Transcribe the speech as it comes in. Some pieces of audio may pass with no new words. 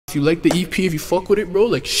If you like the EP, if you fuck with it, bro,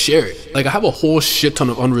 like share it. Like I have a whole shit ton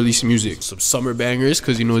of unreleased music, some summer bangers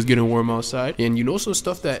because you know it's getting warm outside, and you know some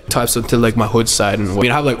stuff that taps into like my hood side. And I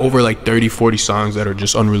mean I have like over like 30-40 songs that are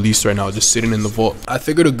just unreleased right now, just sitting in the vault. I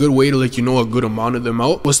figured a good way to like, you know, a good amount of them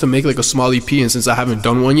out was to make like a small EP, and since I haven't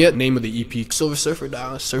done one yet, name of the EP, Silver Surfer,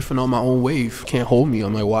 down surfing on my own wave, can't hold me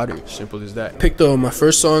on my water, simple as that. Picked my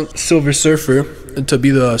first song, Silver Surfer, to be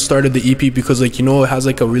the start of the EP because like, you know, it has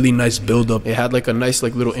like a really nice build up. It had like a nice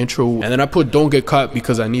like little intro, and then I put Don't Get Caught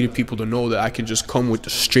because I needed people to know that I could just come with the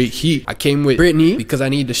straight heat. I came with Britney because I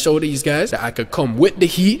need to show these guys that I could come with the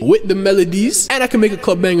heat, with the melodies, and I can make a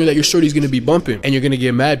club banger that your shorty's gonna be bumping, and you're gonna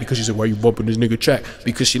get mad because she said, why are you bumping this nigga track?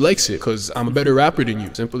 Because she likes it, because I'm a better rapper than you,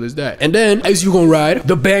 simple as that. And then as you gonna ride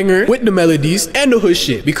the banger with the melodies and the hood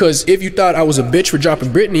shit, because if you thought I was a bitch for dropping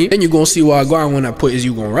Britney, then you're gonna see why I go on when I put Is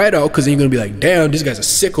You Gonna Ride out, because then you're gonna be like, damn, this guy's a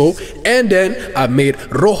sicko. And then I made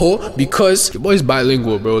Rojo because your boy's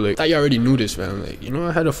bilingual, bro. Like, I thought you already knew this, fam. Like, you know,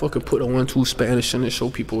 I had to fucking put a 1-2 Spanish in and show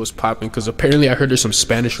people what's popping, because apparently I heard there's some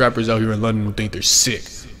Spanish rappers out here in London who think they're sick.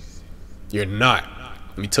 You're not.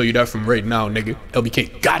 Let me tell you that from right now, nigga.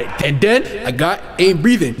 LBK got it. And then I got Ain't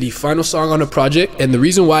Breathing, the final song on the project. And the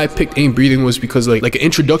reason why I picked Ain't Breathing was because like an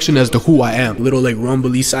introduction as to who I am. Little like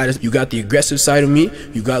rumbly side. You got the aggressive side of me.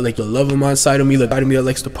 You got like the love of mine side of me, like side of me that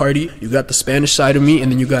likes to party. You got the Spanish side of me,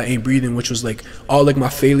 and then you got Ain't Breathing, which was like all like my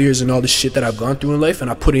failures and all the shit that I've gone through in life,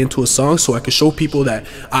 and I put it into a song so I could show people that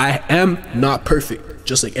I am not perfect,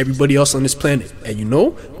 just like everybody else on this planet. And you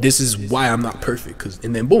know, this is why I'm not perfect.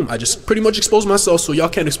 And then boom, I just pretty much exposed myself so y'all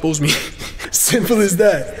can't expose me. Simple as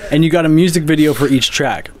that. And you got a music video for each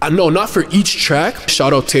track. I know, not for each track.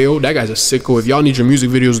 Shout out Teo, that guy's a sicko. If y'all need your music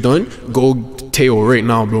videos done, go Teo right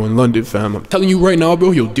now, bro, in London, fam. I'm telling you right now,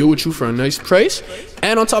 bro, he'll deal with you for a nice price.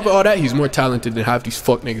 And on top of all that, he's more talented than half these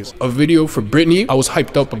fuck niggas. A video for Britney, I was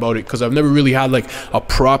hyped up about it because I've never really had like a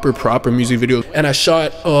proper music video. And I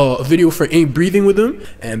shot a video for Ain't Breathing with him.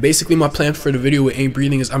 And basically my plan for the video with Ain't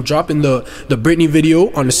Breathing is I'm dropping the Britney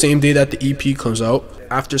video on the same day that the EP comes out.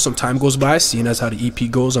 After some time goes by, seeing as how the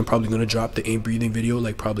EP goes, I'm probably gonna drop the Ain't Breathing video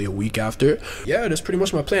like probably a week after. Yeah, that's pretty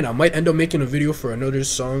much my plan. I might end up making a video for another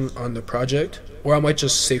song on the project, or I might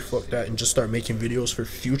just say fuck that and just start making videos for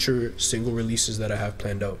future single releases that I have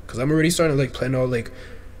planned out, because I'm already starting to like plan out like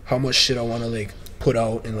how much shit I want to like put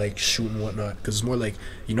out and like shoot and whatnot, because it's more like,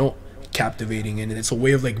 you know, captivating, and it's a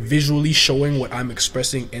way of like visually showing what I'm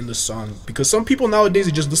expressing in the song. Because some people nowadays,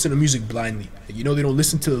 they just listen to music blindly, you know, they don't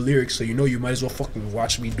listen to the lyrics, so you know, you might as well fucking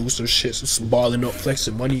watch me do some shit, some balling up,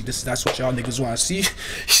 flexing money. That's what y'all niggas want to see.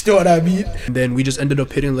 You know what I mean? And then we just ended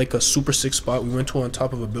up hitting like a super sick spot. We went to on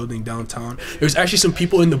top of a building downtown. There's actually some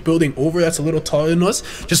people in the building over that's a little taller than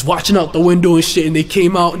us, just watching out the window and shit, and they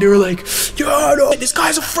came out and they were like, yo, no, this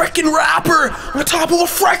guy's a freaking rapper on top of a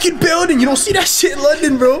freaking building. You don't see that shit in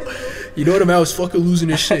London, bro. You know what I mean? I was fucking losing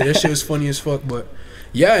this shit. That shit was funny as fuck. But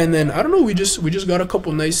yeah, and then I don't know, we just got a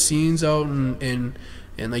couple nice scenes out and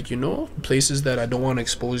like, you know, places that I don't want to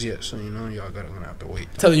expose yet. So, you know, y'all gonna have to wait.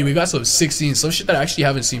 I'm telling you, we got some sick scenes, some shit that I actually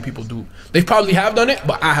haven't seen people do. They probably have done it,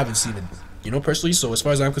 but I haven't seen it, you know, personally. So as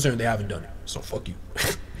far as I'm concerned, they haven't done it. So fuck you.